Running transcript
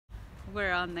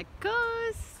We're on the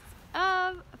coast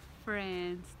of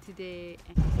France today.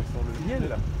 Ça sent le miel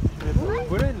là. Le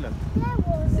pollen là.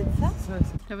 C'est ça?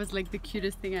 That was like the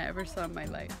cutest thing I ever saw in my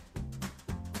life.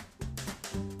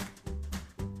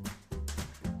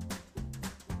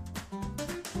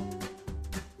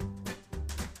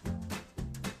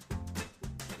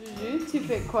 Juju, tu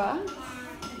fais quoi?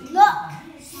 Look,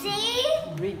 see?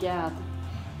 Regarde.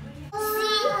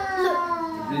 See, look.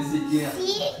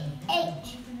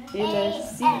 C-H. Et le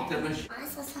si. Ah,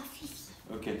 ça s'affiche.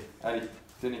 Ok, allez,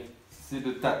 tenez. C'est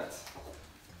de Tate.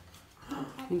 Un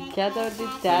cadeau de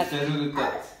C'est date. le cadeau de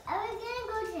Tate. Are we gonna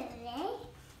go to the lake?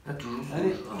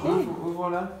 Allez, ouvre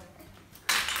là.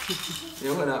 Et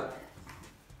voilà.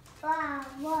 Wow,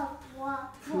 wow, wow,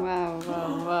 wow. Waouh,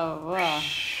 waouh, waouh, waouh.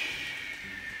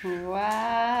 Ah, tu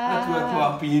vas Waouh.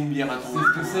 pouvoir payer une bière. Tu sais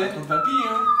ce que c'est, ton papy,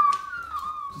 hein?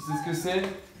 Tu sais ce que c'est?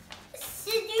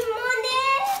 C'est du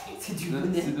monnaie. C'est du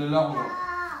monnaie. C'est de l'argent.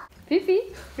 Fifi,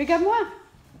 regarde-moi.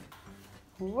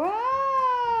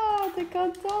 Waouh, t'es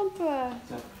contente toi.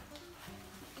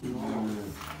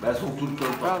 Bah, elles sont tout le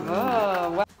temps.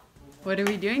 Bravo. Wow. What are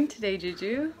we doing today,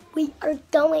 Juju? We are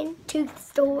going to the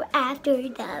store after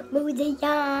the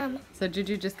museum. So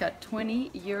Juju just got 20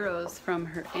 euros from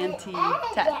her auntie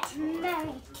Tat.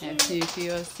 And Fifi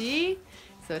aussi.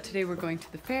 So today we're going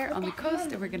to the fair on the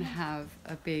coast, and we're gonna have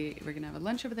a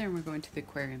lunch over there, and we're going to the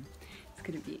aquarium. It's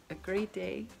gonna be a great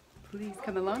day. Please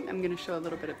come along. I'm gonna show a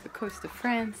little bit of the coast of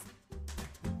France.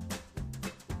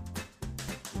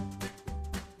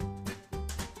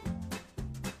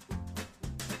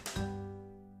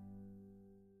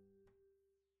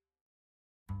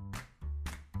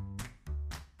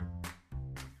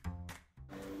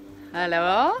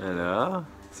 Hello. Alors,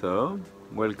 so,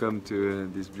 welcome to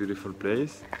this beautiful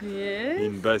place Yes.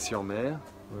 in Bas-sur-Mer,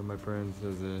 where my parents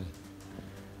has a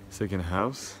second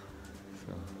house.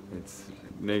 So it's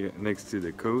next to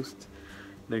the coast,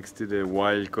 next to the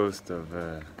wild coast of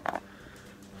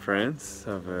France,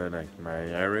 of like my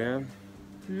area,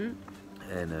 Mm-hmm.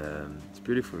 and it's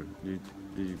beautiful. Did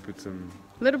you put some?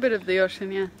 A little bit of the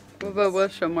ocean, yeah. We'll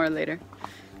show more later.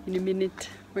 In a minute.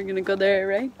 We're gonna go there,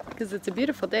 right? Because it's a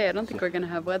beautiful day. I don't think we're gonna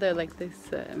have weather like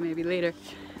this maybe later.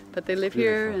 But they live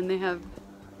here and they have...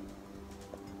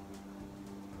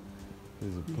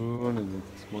 There's a pool and a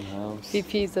small house.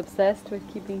 Fifi's obsessed with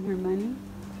keeping her money.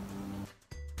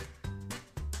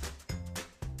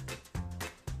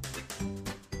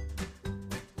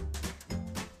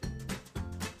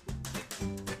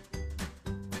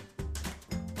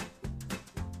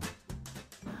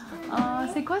 Oh,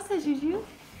 c'est quoi ça, Juju?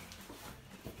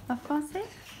 En français?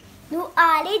 Nous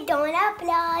allons dans la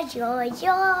plage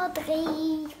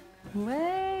aujourd'hui.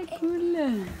 Ouais, cool.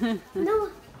 Nous.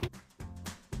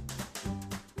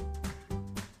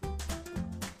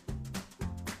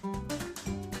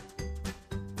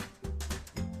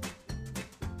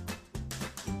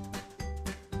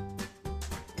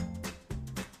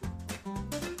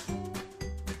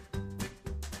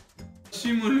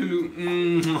 Merci mon loulou.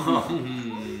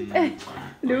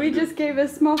 Louis just gave a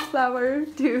small flower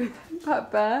to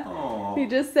Papa. Oh. He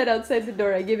just said outside the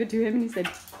door. I gave it to him and he said,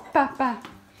 Papa.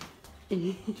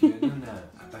 Tu la donnes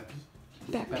à papy.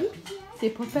 Papi? C'est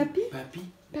pour Papi? Papy.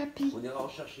 Papi. On ira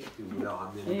rechercher que vous la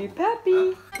ramenez. Et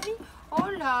Papi. Oh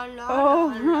là là,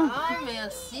 Oh. là là,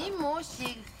 merci mon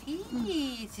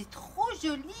chéri, c'est trop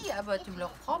joli. Ah bah tu me le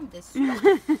reprends bien sûr.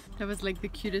 That was like the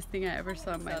cutest thing I ever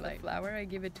saw in my life. Flower, I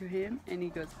give it to him and he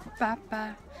goes,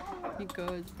 Papa. He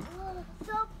goes.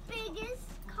 The biggest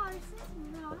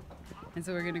carson. And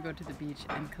so we're gonna go to the beach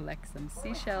and collect some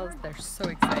seashells. They're so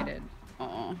excited.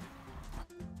 Oh.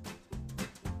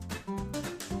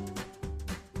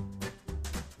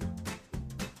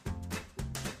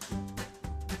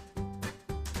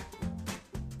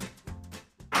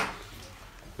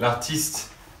 L'artiste.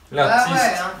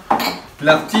 Hein.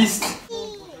 L'artiste.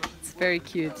 It's very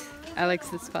cute.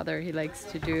 Alex's father, he likes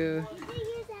to do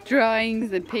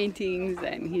drawings and paintings,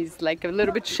 and he's like a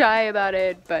little bit shy about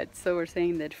it, but so we're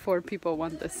saying that 4 people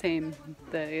want the same,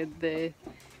 this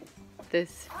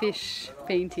fish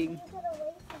painting.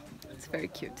 It's very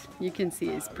cute. You can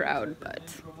see he's proud, but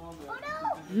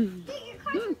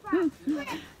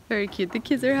very cute. The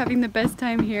kids are having the best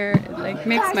time here. It like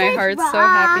makes my heart so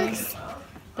happy.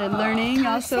 They're learning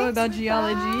also about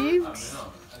geology.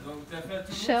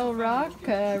 Shell rock,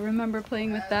 I remember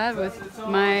playing with that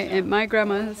at my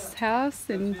grandma's house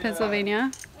in Pennsylvania.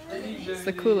 It's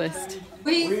the coolest.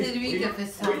 Oui, c'est lui qui a fait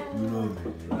ça. Non,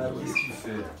 mais qu'est-ce qu'il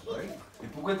fait? Et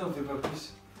pourquoi t'en fais pas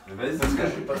plus? Vas-y,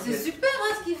 C'est super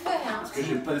hein, ce qu'il fait. Hein. Parce que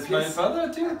j'ai pas de pièce.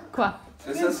 Pardon, tu Quoi?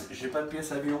 ça, j'ai pas de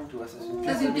pièce avion, tu vois. Ça, c'est une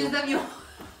Ça c'est une pièce d'avion.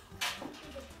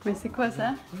 Mais c'est quoi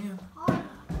ça?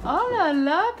 Oh là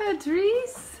là,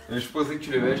 Patrice! Je pensais que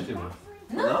tu l'avais acheté, moi.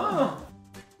 Non!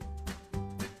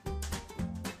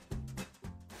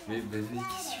 Mais vas-y,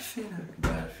 qu'est-ce que tu fais là? Bah,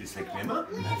 je fais ça avec mes mains.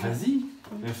 Bah vas-y,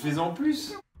 mais fais-en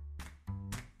plus.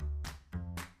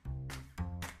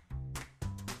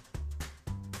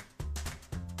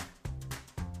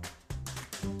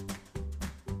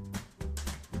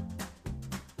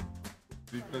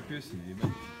 Le papier, c'est des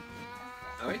magnifiques.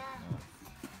 Ah oui?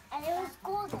 Allez au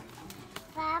secours.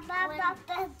 Papa.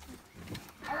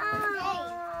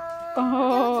 Oh,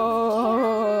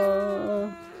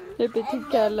 les petits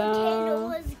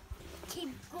câlins.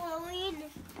 Keep going.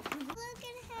 Look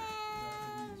at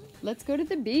him. Let's go to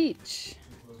the beach.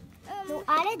 No,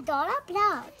 allez dans la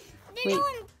plage. Oui.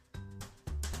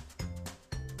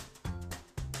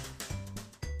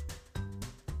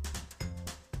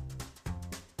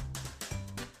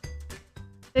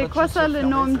 C'est quoi ça le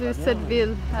nom de cette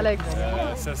ville, Alex?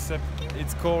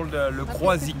 It's called Le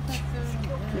Croisic.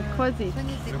 Le Croisic.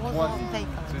 Le Croisic.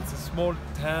 So it's a small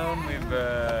town with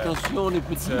Attention les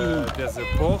petits. there's a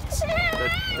port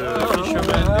that the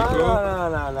fishermen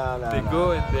they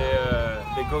go and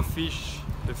they go fish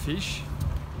the fish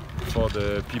for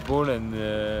the people and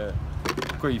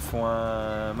quoi ils font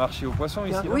un marché aux poissons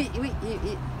ici? Oui.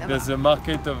 There's a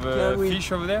market of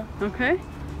fish over there. Okay.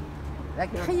 La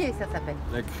criée, ça s'appelle.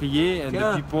 La criée and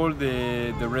the people,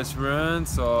 the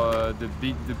restaurants or the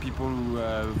people who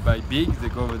buy big, they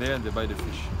go over there and they buy the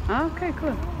fish. Ah, okay,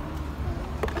 cool.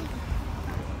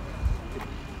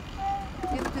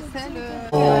 Qu'est-ce que c'est le...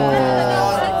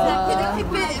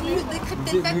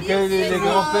 Les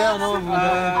grands-pères, non? Vous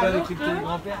n'avez pas décrypté les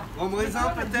grands-pères? Homme raisin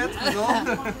peut-être, non?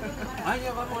 Ah, il y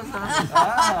a homme raisin.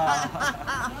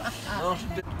 Non, je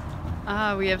suis...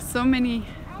 Ah, we have so many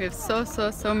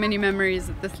many memories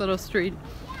of this little street.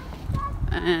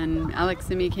 And Alex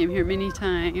and me came here many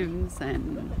times,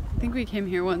 and I think we came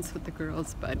here once with the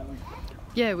girls, but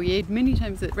yeah, we ate many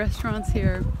times at restaurants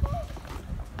here.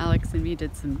 Alex and me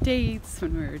did some dates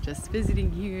when we were just visiting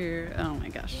here. Oh my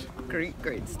gosh,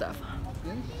 great stuff.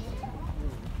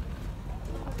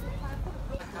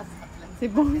 C'est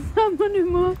bon ça, mon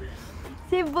amour?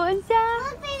 C'est bon ça?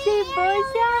 C'est bon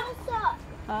ça?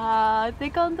 Ah, t'es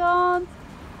contente?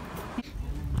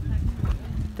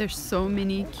 There's so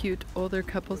many cute older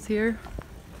couples here.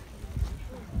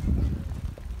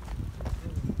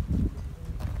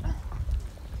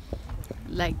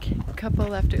 Like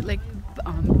couple after, like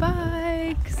on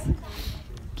bikes,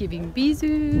 giving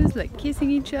bisous, like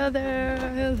kissing each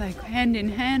other, like hand in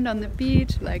hand on the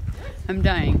beach. Like, I'm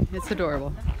dying. It's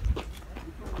adorable.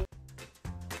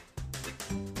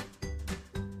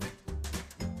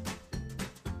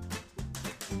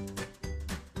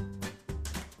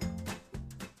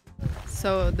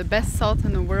 So the best salt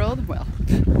in the world, well,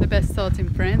 the best salt in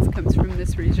France comes from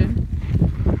this region.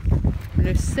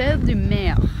 Le sel de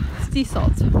mer, sea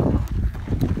salt.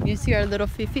 You see our little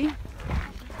Fifi?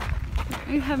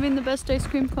 Are you having the best ice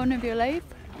cream cone of your life?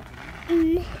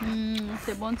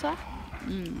 C'est bon ça?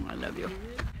 I love you.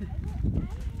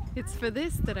 It's for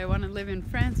this that I want to live in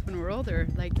France when we're older.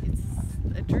 Like, it's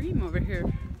a dream over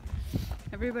here.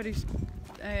 Everybody's,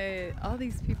 all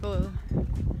these people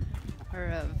are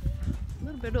a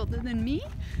little bit older than me,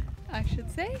 I should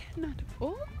say. Not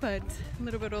old, but a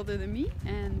little bit older than me,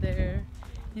 and they're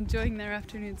enjoying their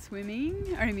afternoon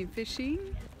swimming, or I mean fishing.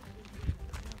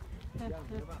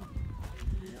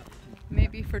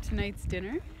 Maybe for tonight's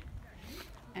dinner,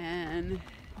 and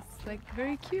it's like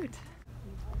very cute.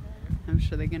 I'm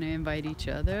sure they're gonna invite each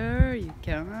other. You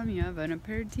come, you have an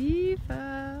aperitif.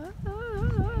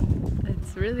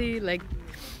 It's really like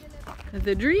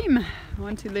the dream. I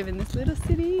want to live in this little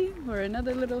city or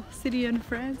another little city in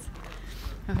France.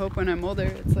 I hope when I'm older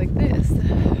it's like this.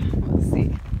 We'll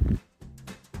see.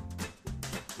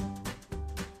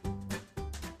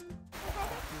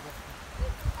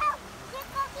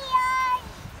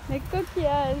 Les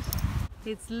coquillages.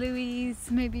 It's Louis'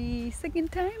 maybe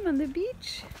second time on the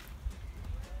beach.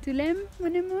 Tu l'aimes,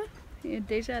 mon amour?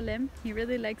 Déjà l'aime. He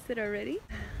really likes it already.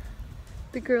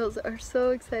 The girls are so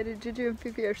excited. Juju and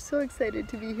Fifi are so excited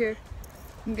to be here.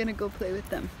 I'm gonna go play with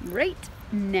them right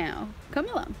now. Come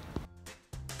along.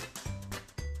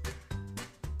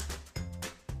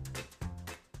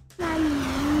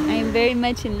 I'm very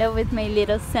much in love with my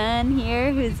little son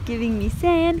here, who's giving me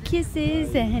sand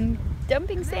kisses and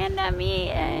dumping sand on me,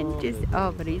 and just,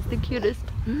 oh, but he's the cutest.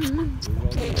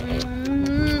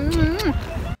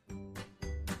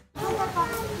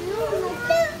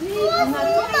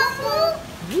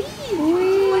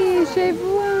 Oui, chez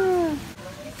vous.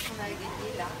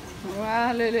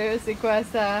 Wow, Lulu, c'est quoi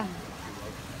ça?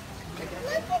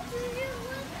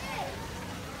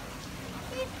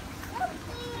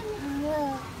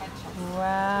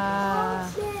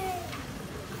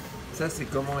 Ça, c'est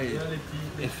comment est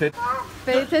fait.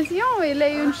 Fais attention, il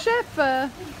est un chef.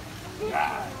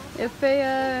 Il fait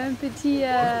un petit...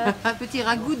 Un petit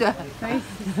ragoût de... Oui.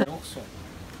 L'ourson.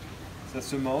 Ça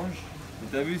se mange. Mais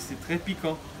t'as vu, c'est très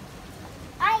piquant.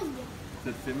 Aïe. Ça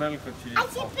te fait mal quand tu les Ah,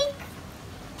 prends. c'est pique.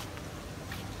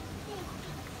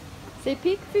 C'est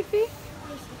pique, Fifi?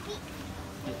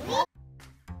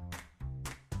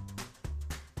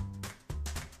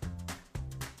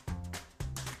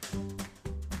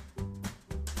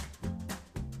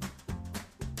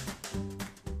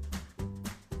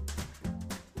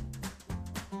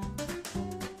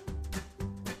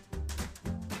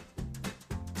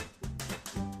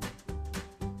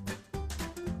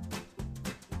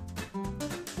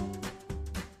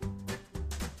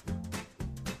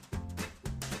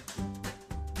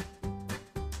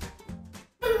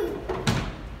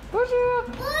 Bonjour!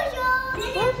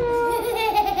 Bonjour!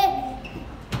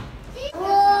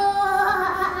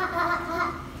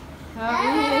 Ah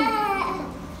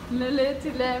oui, le lait,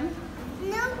 tu l'aimes?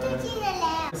 Non, tu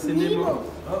l'aimes. C'est Nemo.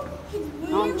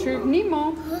 On trouve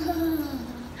Nemo.